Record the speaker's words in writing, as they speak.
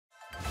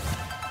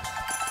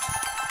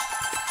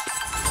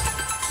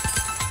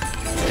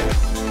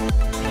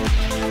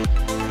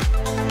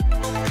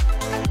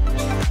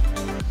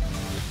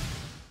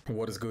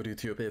What is good,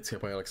 YouTube? It's here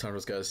by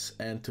Alexandrus, guys,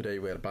 and today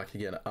we're back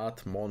again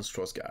at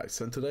Monstros, guys.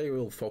 And today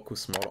we'll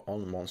focus more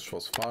on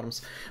Monstros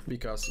farms,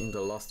 because in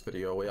the last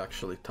video we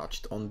actually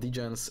touched on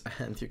Degenz,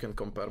 and you can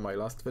compare my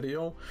last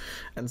video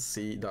and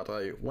see that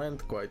I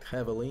went quite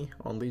heavily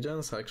on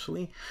Degenz.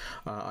 Actually,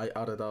 I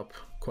added up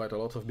quite a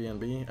lot of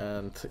BNB,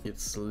 and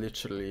it's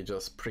literally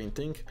just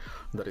printing.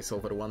 There is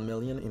over 1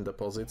 million in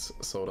deposits,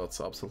 so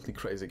that's absolutely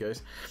crazy,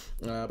 guys.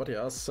 But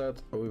yeah, as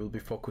said, we will be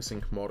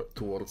focusing more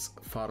towards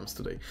farms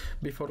today.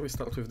 Before we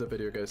start with the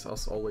video, guys,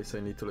 as always, I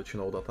need to let you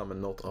know that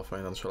I'm not a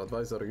financial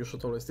advisor. You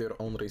should always do your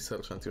own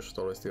research and you should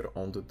always do your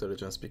own due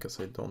diligence, because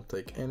I don't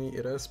take any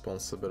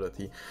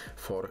responsibility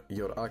for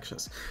your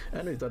actions.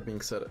 And with that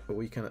being said,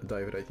 we can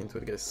dive right into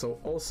it, guys. So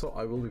also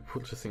I will be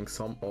purchasing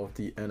some of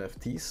the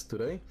NFTs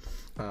today,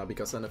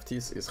 because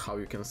NFTs is how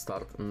you can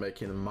start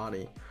making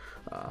money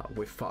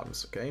with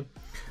farms, okay?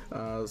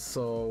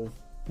 So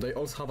they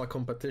also have a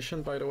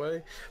competition, by the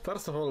way.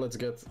 First of all, let's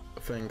get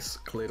things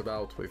cleared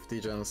out with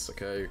Degenz,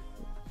 okay?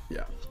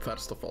 Yeah,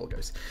 first of all,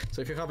 guys,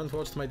 so if you haven't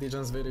watched my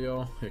Degenz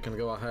video, you can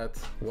go ahead,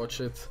 watch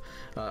it.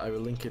 I will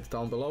link it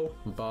down below,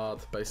 but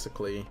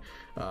basically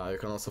you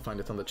can also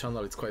find it on the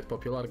channel. It's quite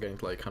popular,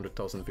 gained like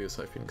 100,000 views,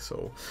 I think,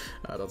 so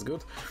that's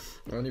good.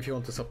 And if you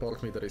want to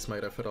support me, there is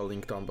my referral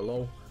link down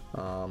below,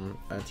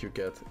 and you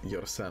get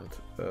yourself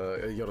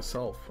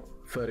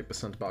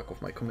 30% back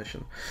of my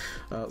commission.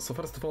 So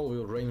first of all,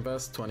 we'll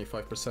reinvest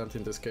 25%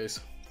 in this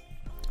case,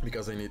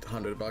 because I need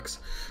 100 bucks.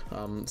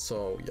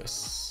 So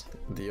yes,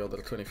 the other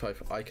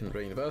 25 I can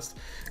reinvest,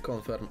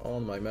 confirm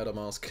on my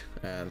MetaMask,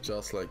 and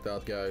just like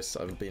that, guys,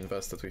 I will be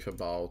invested with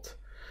about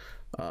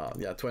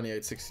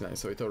 28.69.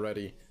 So it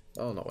already,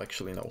 oh no,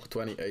 actually no,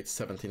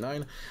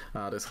 28.79.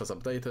 This has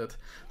updated,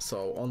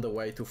 so on the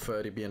way to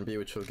 30 BNB,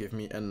 which will give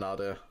me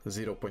another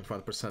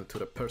 0.1% to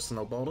the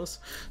personal bonus.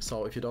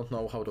 So if you don't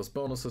know how those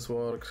bonuses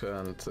work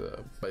and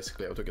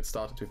basically how to get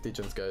started with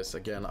Degenz, guys,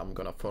 again, I'm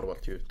gonna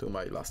forward you to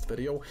my last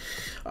video.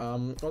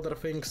 Other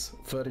things,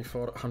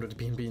 3,400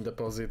 BNB in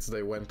deposits,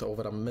 they went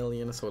over 1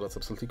 million, so that's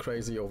absolutely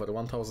crazy. Over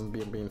 1,000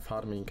 BNB in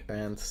farming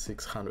and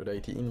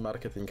 680 in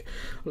marketing.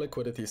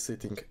 Liquidity is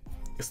sitting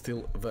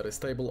still very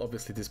stable.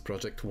 Obviously this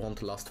project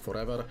won't last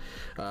forever,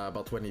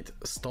 but when it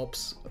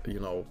stops, you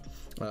know,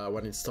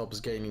 when it stops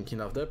gaining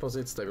enough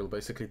deposits, they will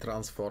basically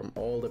transform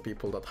all the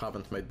people that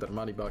haven't made their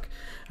money back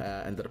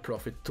and their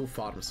profit to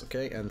farms,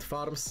 okay? And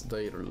farms,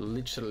 they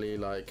literally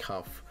like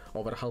have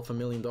over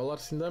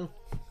 $500,000 in them,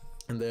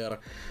 and they are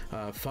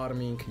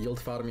farming, yield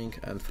farming,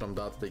 and from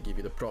that they give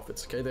you the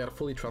profits, okay? They are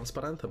fully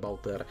transparent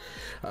about their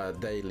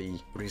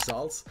daily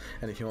results,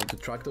 and if you want to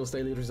track those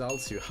daily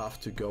results, you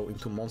have to go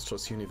into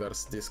Monstro's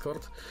Universe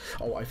Discord.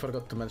 Oh, I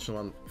forgot to mention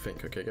one thing,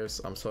 okay,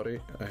 guys, I'm sorry,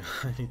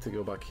 I need to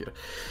go back here.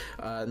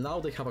 Now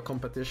they have a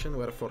competition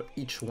where for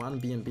each 1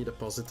 BNB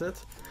deposited,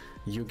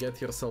 you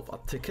get yourself a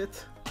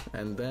ticket,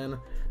 and then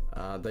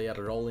they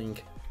are rolling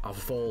a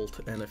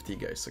vault NFT,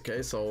 guys,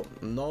 okay? So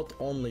not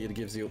only it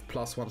gives you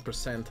plus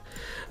 1%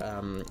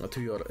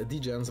 to your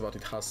Degenz, but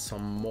it has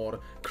some more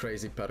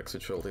crazy perks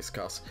which we'll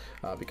discuss,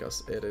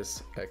 because it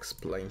is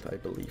explained, I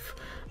believe,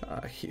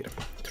 here.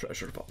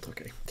 Treasure vault,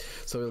 okay?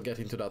 So we'll get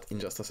into that in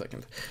just a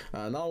second.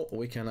 Now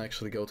we can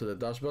actually go to the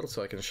dashboard,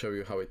 so I can show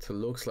you how it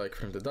looks like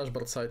from the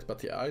dashboard side.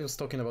 But yeah, I was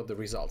talking about the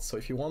results. So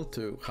if you want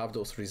to have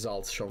those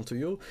results shown to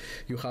you,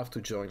 you have to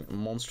join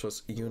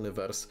Monstro's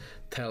Universe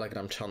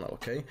Telegram channel,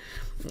 okay?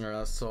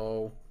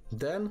 So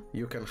then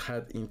you can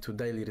head into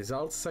daily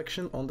results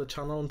section on the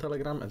channel on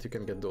Telegram, and you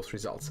can get those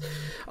results.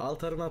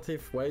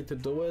 Alternative way to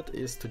do it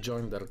is to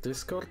join their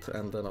Discord,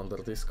 and then on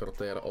their Discord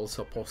they are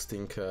also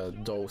posting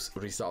those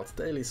results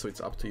daily, so it's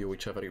up to you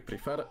whichever you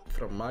prefer.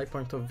 From my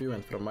point of view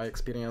and from my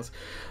experience,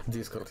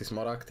 Discord is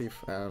more active,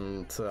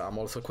 and I'm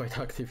also quite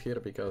active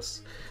here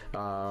because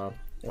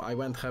I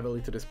went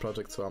heavily to this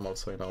project, so I'm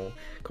also, you know,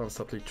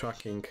 constantly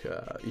tracking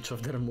each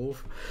of their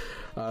move.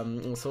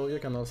 So you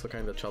can also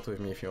kind of chat with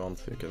me if you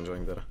want. You can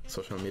join their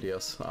social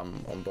medias.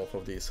 I'm on both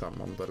of these.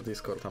 I'm on their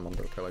Discord, I'm on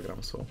their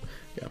Telegram, so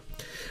yeah.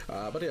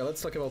 But yeah,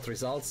 let's talk about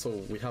results. So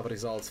we have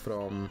results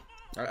from,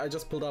 I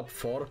just pulled up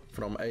 4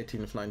 from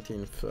 18th,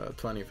 19th,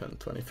 20th and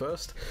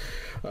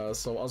 21st.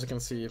 So as you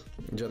can see,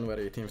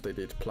 January 18th they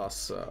did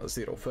plus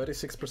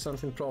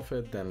 0.36% in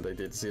profit, then they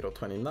did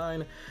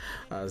 0.29,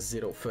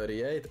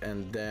 0.38,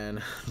 and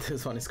then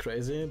this one is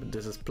crazy,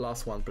 this is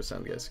plus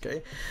 1%, guys,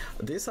 okay?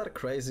 These are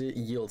crazy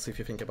yields if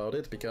you think about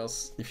it,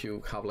 because if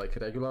you have like a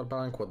regular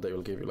bank, what they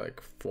will give you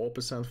like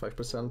 4%,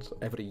 5%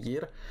 every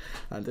year,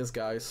 and these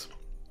guys,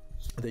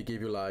 they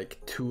give you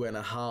like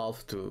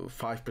 2.5 to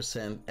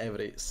 5%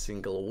 every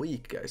single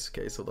week, guys,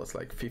 okay? So that's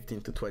like 15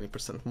 to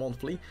 20%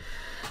 monthly.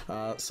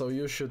 So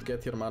you should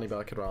get your money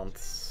back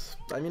around,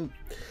 I mean,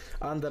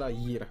 under a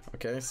year,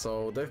 okay?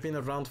 So they've been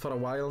around for a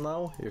while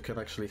now. You can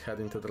actually head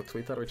into their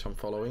Twitter, which I'm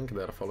following.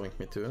 They're following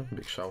me too.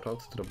 Big shout out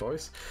to the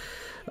boys.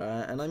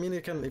 And I mean,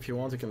 you can, if you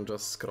want, you can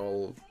just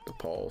scroll the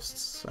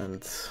posts,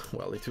 and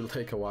well, it will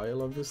take a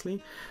while,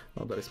 obviously.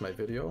 Oh, there is my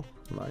video,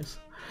 nice.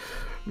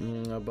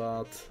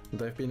 but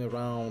they've been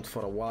around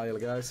for a while,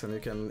 guys, and you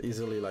can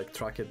easily like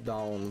track it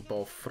down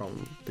both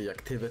from the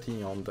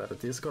activity on their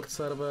Discord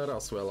server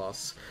as well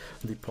as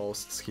the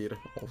posts here.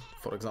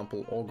 For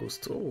example,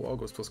 August. Oh,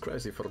 August was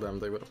crazy for them.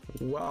 They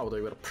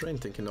were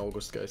printing in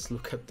August, guys.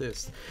 Look at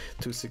this,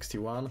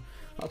 261,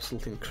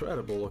 absolutely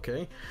incredible.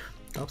 Okay,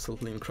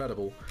 absolutely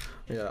incredible.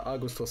 Yeah,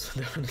 August was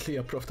definitely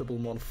a profitable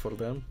month for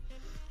them.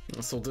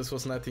 So this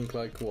was netting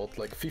like what,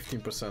 like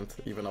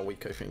 15% even a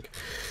week, I think.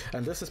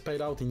 And this is paid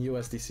out in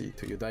USDC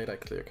to you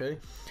directly, okay?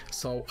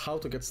 So how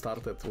to get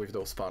started with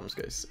those farms,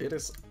 guys? It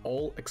is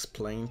all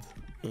explained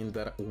in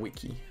their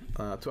wiki.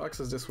 To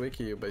access this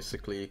wiki, you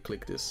basically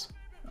click this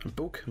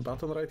book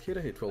button right here.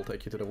 It will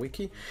take you to the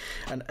wiki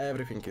and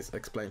everything is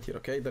explained here,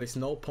 okay? There is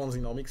no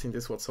Ponzi-nomics in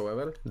this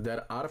whatsoever.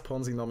 There are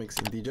Ponzi-nomics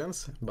in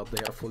Degenz, but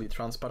they are fully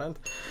transparent,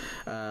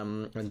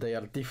 and they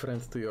are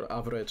different to your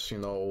average, you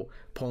know,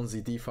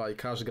 Ponzi DeFi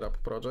cash grab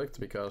project,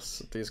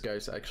 because these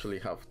guys actually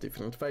have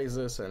different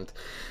phases, and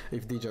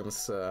if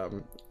Degenz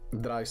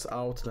dries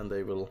out, then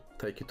they will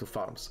take you to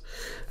Farmz.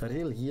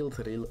 Real yield,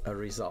 real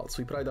results.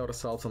 We pride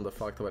ourselves on the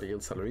fact our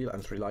yields are real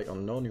and rely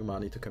on no new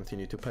money to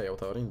continue to pay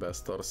out our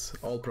investors.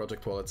 All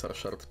project wallets are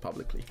shared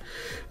publicly.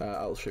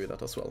 I'll show you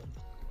that as well.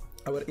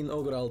 Our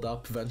inaugural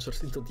DApp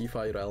ventures into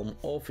DeFi realm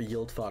of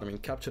yield farming,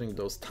 capturing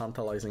those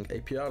tantalizing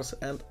APRs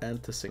and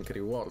end-to-sync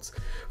rewards.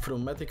 Through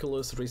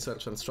meticulous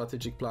research and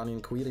strategic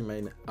planning, we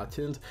remain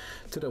attuned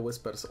to the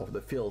whispers of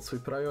the fields. We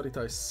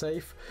prioritize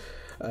safe,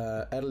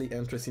 early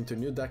entries into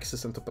new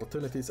DEXs and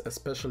opportunities,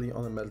 especially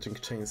on emerging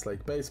chains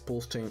like Base,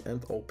 Pulse Chain,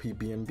 and OP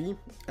BNB.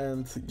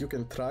 And you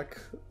can track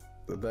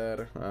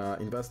their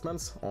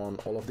investments on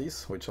all of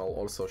these, which I'll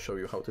also show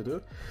you how to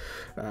do.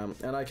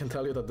 And I can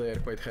tell you that they are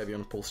quite heavy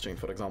on Pulse Chain,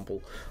 for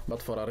example,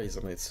 but for a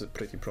reason. It's a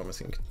pretty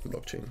promising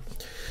blockchain.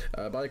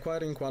 By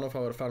acquiring one of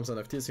our Farmz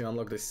NFTs, you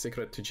unlock this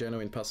secret to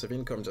genuine passive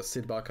income. Just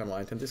sit back,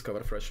 unwind, and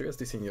discover fresh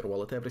USDC in your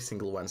wallet every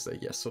single Wednesday.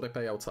 Yes, so the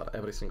payouts are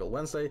every single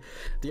Wednesday.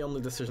 The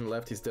only decision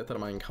left is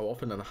determining how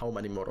often and how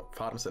many more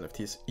Farmz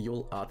NFTs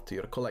you'll add to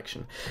your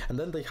collection. And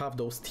then they have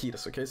those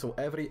tiers, okay? So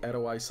every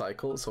ROI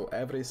cycle, so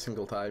every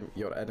single time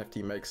your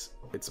NFT makes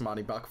its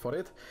money back for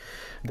it,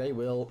 they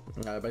will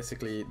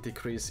basically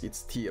decrease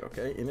its tier,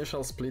 okay?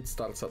 Initial split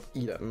starts at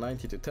either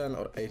 90 to 10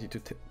 or 80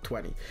 to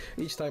 20.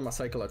 Each time a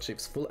cycle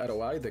achieves full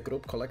ROI, the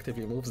group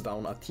collectively moves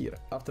down a tier.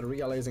 After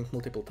realizing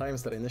multiple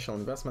times their initial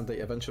investment, they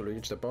eventually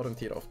reach the bottom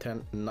tier of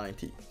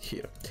 1090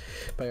 here.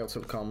 Payouts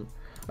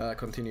will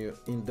continue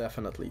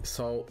indefinitely.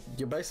 So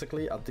you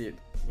basically at the,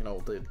 you know,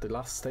 the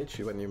last stage,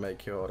 when you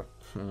make your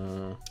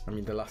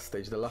the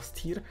last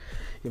tier,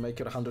 you make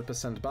your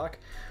 100% back.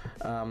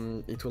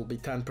 It will be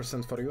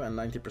 10% for you and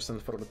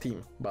 90% for the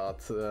team, but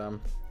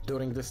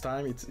during this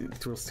time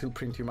it will still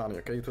print you money,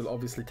 okay? It will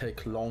obviously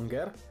take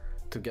longer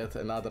to get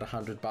another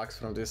 100 bucks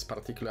from this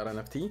particular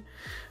NFT,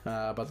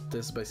 but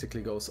this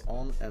basically goes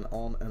on and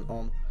on and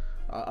on.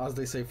 As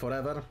they say,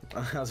 forever.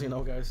 As you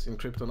know, guys, in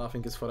crypto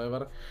nothing is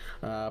forever,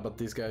 but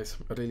these guys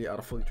really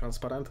are fully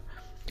transparent,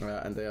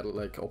 and they are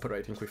like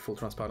operating with full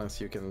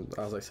transparency. You can,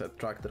 as I said,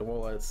 track their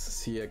wallets,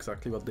 see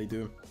exactly what they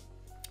do.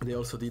 They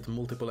also did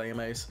multiple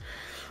AMAs.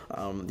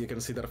 You can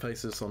see their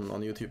faces on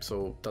YouTube,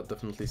 so that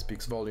definitely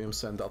speaks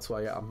volumes, and that's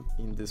why I'm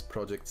in this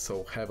project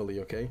so heavily,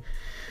 okay?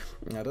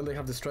 Then they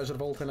have this Treasure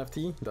Vault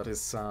NFT that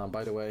is,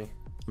 by the way,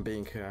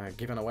 being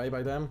given away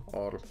by them,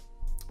 or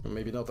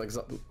maybe not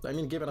exactly, I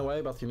mean given away,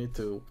 but you need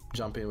to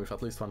jump in with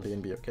at least one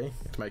BNB, okay?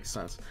 It makes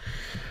sense.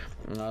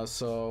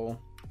 So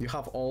you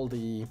have all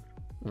the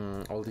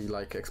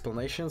like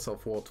explanations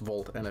of what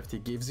Vault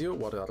NFT gives you,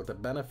 what are the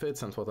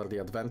benefits and what are the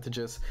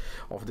advantages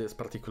of this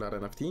particular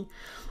NFT.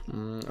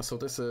 So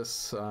this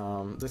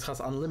has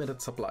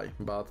unlimited supply,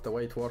 but the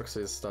way it works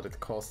is that it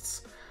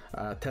costs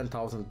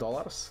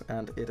 $10,000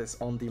 and it is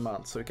on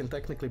demand. So you can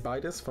technically buy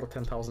this for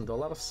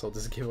 $10,000. So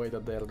this giveaway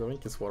that they are doing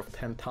is worth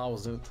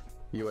 10,000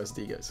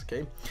 USD, guys,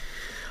 okay?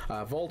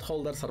 Vault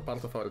holders are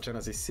part of our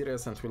Genesis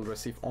series and will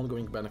receive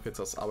ongoing benefits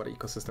as our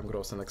ecosystem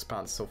grows and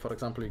expands. So for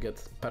example, you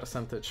get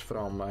percentage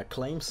from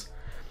claims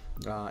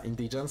in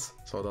Degenz,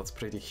 so that's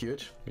pretty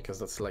huge because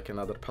that's like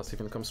another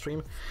passive income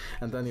stream.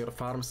 And then your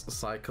Farmz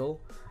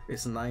cycle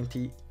is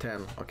 90-10,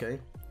 okay?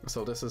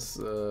 So this is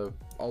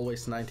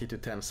always 90 to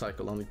 10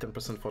 cycle, only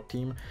 10% for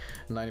team,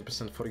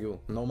 90% for you.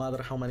 No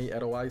matter how many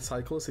ROI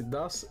cycles it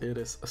does, it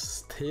is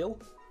still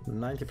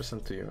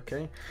 90% to you,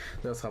 okay?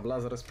 They also have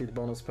laser speed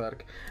bonus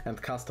perk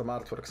and custom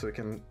artwork, so you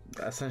can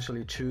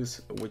essentially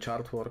choose which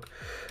artwork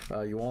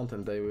you want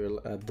and they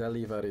will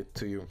deliver it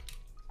to you.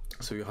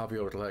 So you have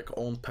your like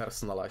own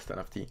personalized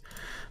NFT.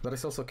 There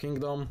is also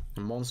Kingdom,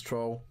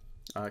 Monstro.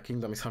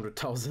 Kingdom is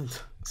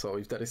 100,000 So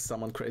if there is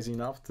someone crazy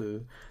enough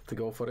to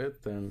go for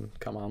it, then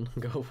come on,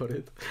 go for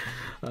it.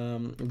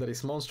 There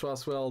is Monstro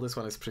as well. This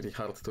one is pretty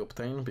hard to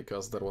obtain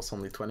because there was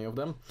only 20 of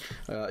them.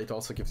 It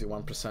also gives you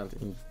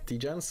 1% in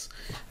Degenz.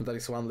 There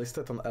is one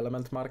listed on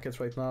Element Market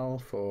right now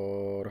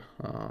for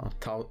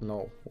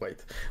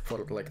for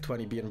like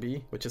 20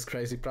 BNB, which is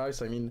crazy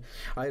price. I mean,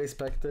 I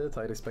respect it.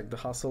 I respect the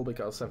hustle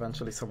because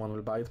eventually someone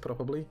will buy it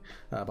probably.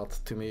 But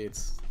to me,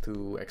 it's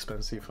too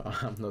expensive.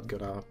 I'm not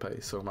gonna pay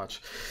so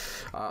much.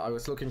 I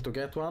was looking to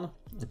get one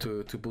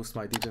to boost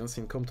my Degenz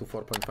income to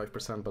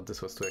 4.5%, but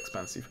this was too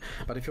expensive.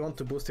 But if you want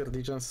to boost your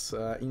Degenz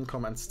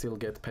income and still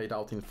get paid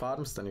out in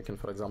farms, then you can,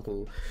 for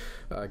example,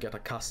 get a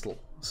castle.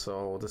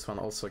 So this one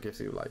also gives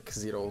you like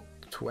 0.25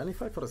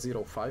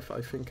 or 0.5,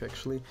 I think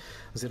actually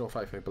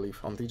 0.5 I believe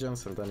on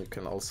Degenz, and then you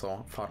can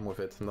also farm with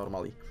it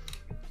normally.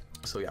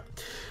 So yeah,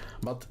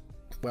 but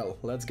well,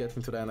 let's get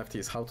into the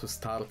NFTs. How to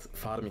start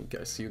farming,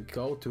 guys. You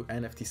go to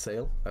NFT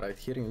sale right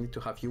here. You need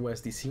to have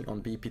USDC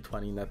on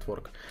BP20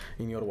 network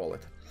in your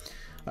wallet.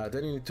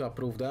 Then you need to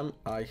approve them.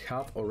 I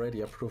have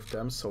already approved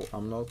them, so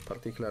I'm not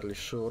particularly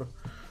sure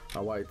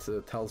why it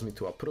tells me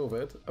to approve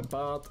it,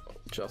 but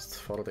just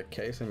for the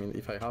case, I mean,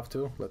 if I have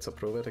to, let's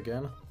approve it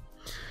again.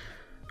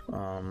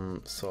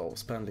 So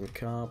spending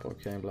cap,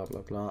 okay, blah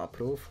blah blah,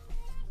 approve.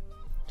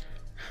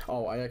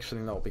 Oh, I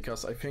actually know,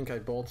 because I think I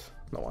bought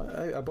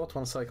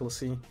one cycle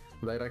C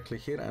directly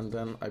here, and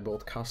then I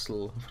bought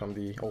castle from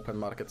the open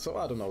market. So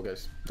I don't know,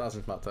 guys,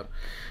 doesn't matter.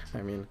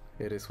 I mean,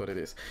 it is what it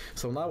is.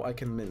 So now I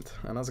can mint,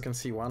 and as you can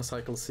see, one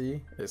cycle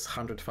C is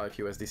 105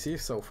 USDC.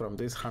 So from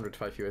this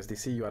 105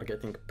 USDC, you are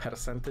getting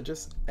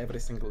percentages every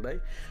single day,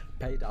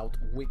 paid out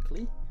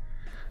weekly.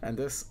 And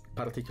this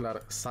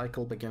particular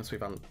cycle begins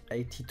with an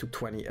 80 to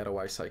 20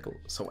 ROI cycle.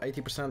 So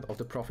 80% of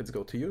the profits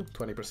go to you,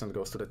 20%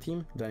 goes to the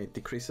team, then it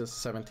decreases,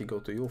 70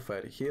 go to you,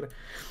 30 here,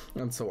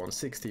 and so on,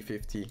 60,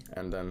 50,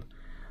 and then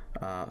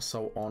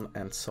so on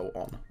and so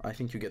on. I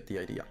think you get the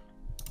idea.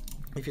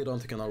 If you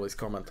don't, you can always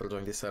comment or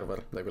join the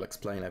server. They will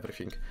explain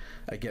everything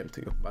again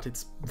to you, but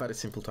it's very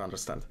simple to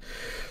understand.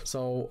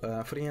 So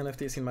free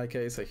NFTs in my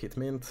case, I hit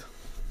mint.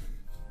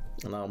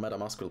 Now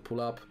MetaMask will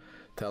pull up,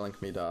 telling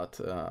me that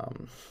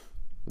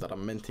that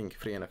I'm minting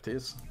free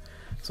NFTs.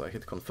 So I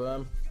hit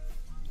confirm,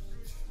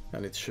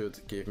 and it should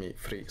give me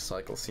free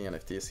cycle C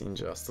NFTs in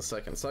just a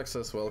second.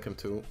 Success, welcome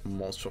to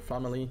Monstro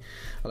family.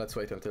 Let's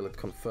wait until it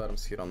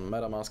confirms here on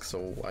MetaMask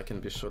so I can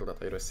be sure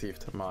that I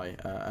received my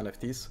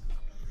NFTs.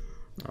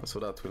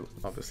 So that will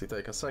obviously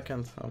take a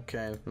second.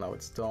 Okay, now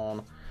it's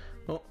done.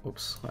 Oh,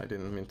 oops, I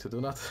didn't mean to do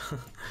that.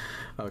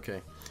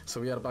 Okay, so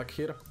we are back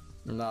here.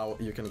 Now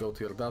you can go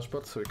to your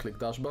dashboard, so you click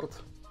dashboard,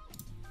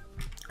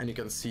 and you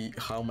can see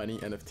how many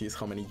NFTs,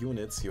 how many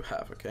units you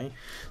have, okay?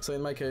 So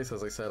in my case,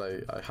 as I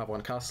said, I have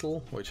one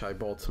castle, which I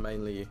bought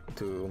mainly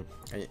to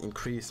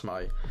increase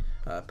my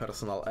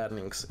personal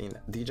earnings in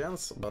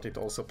Degenz, but it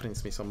also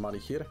prints me some money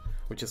here,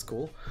 which is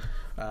cool.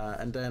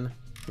 And then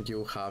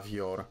you have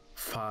your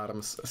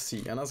Farmz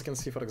C. And as you can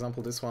see, for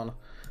example, this one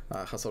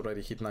has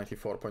already hit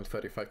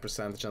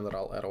 94.35%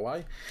 general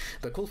ROI.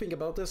 The cool thing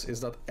about this is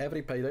that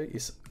every payday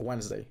is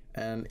Wednesday.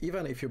 And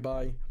even if you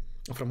buy,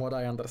 from what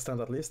I understand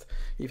at least,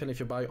 even if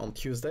you buy on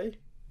Tuesday,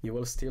 you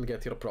will still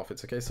get your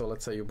profits, okay? So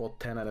let's say you bought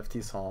 10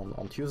 NFTs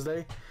on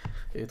Tuesday,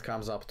 it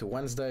comes up to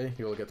Wednesday,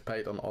 you will get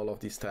paid on all of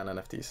these 10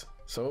 NFTs.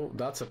 So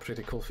that's a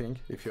pretty cool thing,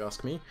 if you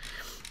ask me.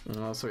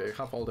 So you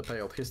have all the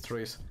payout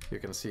histories, you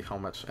can see how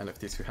much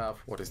NFTs you have,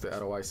 what is the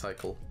ROI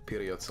cycle,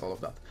 periods, all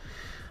of that.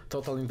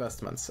 Total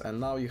investments, and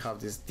now you have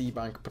this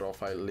debunk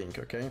profile link,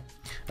 okay?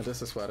 And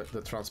this is where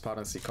the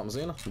transparency comes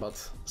in.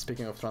 But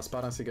speaking of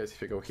transparency, guys,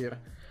 if you go here,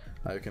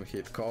 you can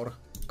hit core,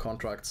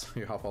 contracts,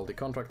 you have all the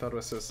contract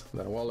addresses,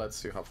 then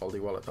wallets, you have all the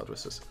wallet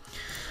addresses.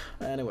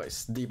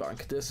 Anyways,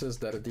 debunk, this is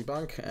their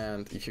debunk,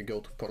 and if you go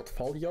to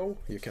portfolio,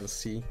 you can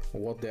see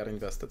what they're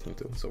invested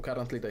into. So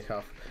currently they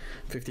have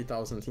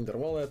 50,000 in their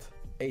wallet,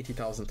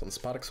 80,000 on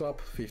SparkSwap,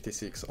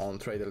 56 on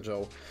Trader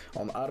Joe,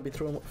 on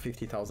Arbitrum,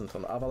 50,000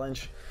 on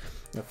Avalanche,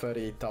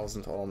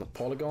 30,000 on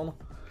Polygon,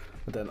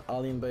 then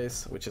Alien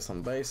Base, which is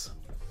on Base.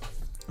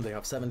 They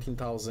have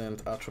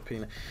 17,000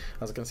 Atropine.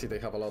 As you can see, they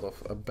have a lot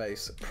of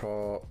base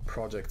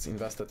projects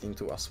invested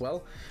into as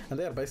well, and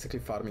they are basically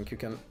farming. You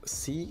can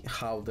see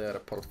how their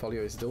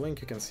portfolio is doing.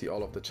 You can see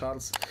all of the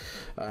charts,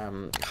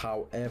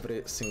 how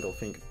every single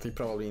thing. They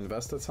probably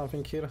invested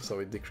something here, so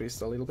it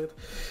decreased a little bit,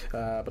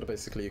 but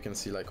basically you can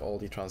see like all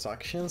the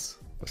transactions.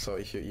 So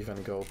if you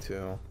even go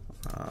to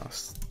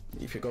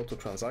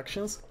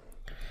transactions,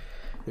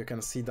 you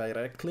can see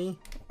directly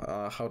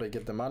how they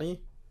get the money.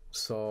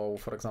 So,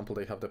 for example,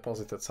 they have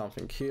deposited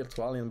something here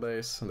to Alien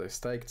Base, they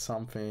staked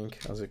something,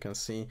 as you can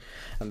see,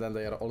 and then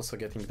they are also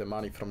getting the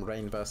money from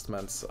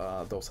reinvestments.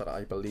 Those are,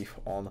 I believe,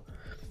 on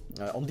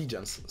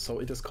Degenz. So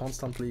it is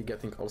constantly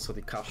getting also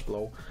the cash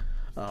flow,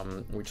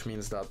 which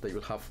means that they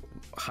will have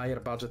higher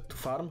budget to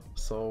farm,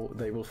 so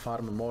they will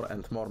farm more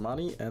and more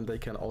money, and they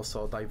can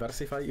also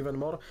diversify even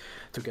more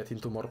to get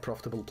into more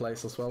profitable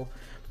plays as well,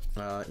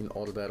 in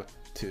order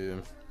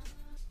to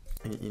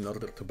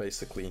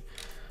basically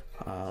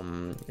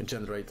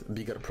generate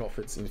bigger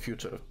profits in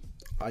future.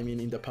 I mean,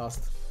 in the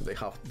past they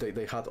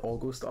had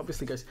August.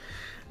 Obviously, guys,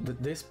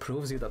 this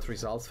proves you that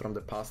results from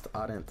the past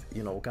aren't,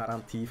 you know,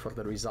 guarantee for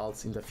the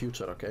results in the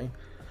future. Okay.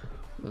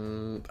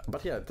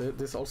 But yeah,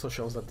 this also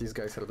shows that these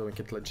guys are doing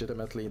it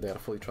legitimately. They are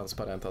fully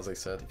transparent, as I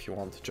said. If you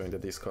want to join the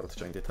Discord,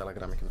 join the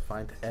Telegram, you can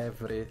find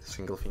every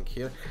single thing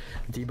here.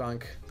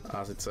 Debunk,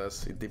 as it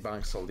says, it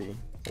debunks all the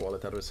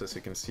wallet addresses.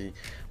 You can see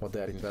what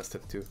they are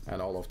invested to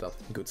and all of that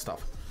good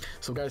stuff.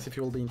 So guys, if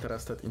you will be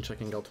interested in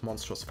checking out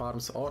Monstro's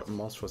Farmz or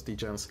Monstro's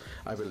Degenz,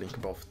 I will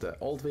link both the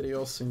old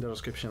videos in the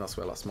description, as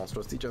well as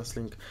Monstro's Degenz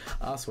link,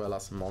 as well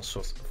as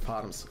Monstro's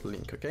Farmz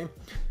link. Okay,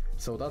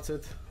 so that's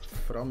it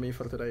from me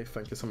for today.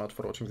 Thank you so much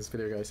for watching this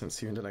video, guys, and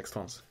see you in the next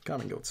ones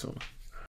coming out soon.